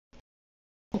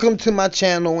welcome to my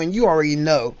channel, and you already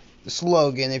know the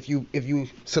slogan if you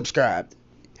subscribed.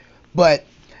 But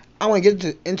I want to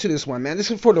get into this one, man. This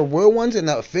is for the real ones and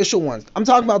the official ones. I'm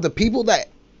talking about the people that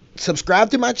subscribe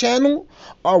to my channel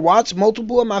or watch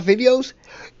multiple of my videos.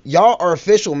 Y'all are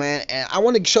official, man, and I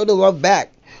want to show the love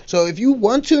back. So if you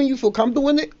want to and you feel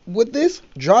comfortable with this,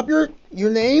 drop your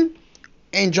name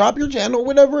and drop your channel or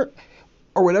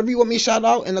whatever you want me to shout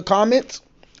out in the comments.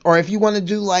 Or if you want to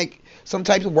do like some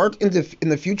type of work in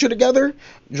the future together,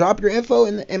 drop your info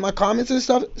in my comments and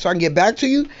stuff so I can get back to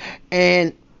you.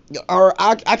 And or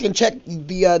I can check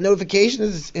the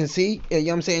notifications and see, you know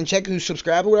what I'm saying, check who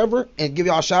subscribed or whatever, and give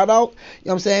y'all a shout out, you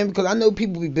know what I'm saying, because I know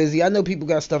people be busy, I know people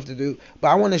got stuff to do, but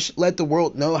I want to let the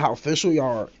world know how official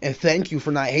y'all are, and thank you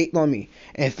for not hating on me,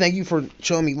 and thank you for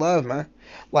showing me love, man.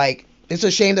 Like, it's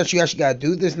a shame that you actually gotta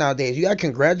do this nowadays. You gotta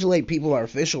congratulate people who are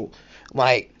official,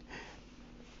 like.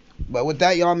 But with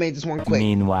that, y'all, made this one quick.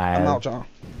 Meanwhile, I'm out, y'all.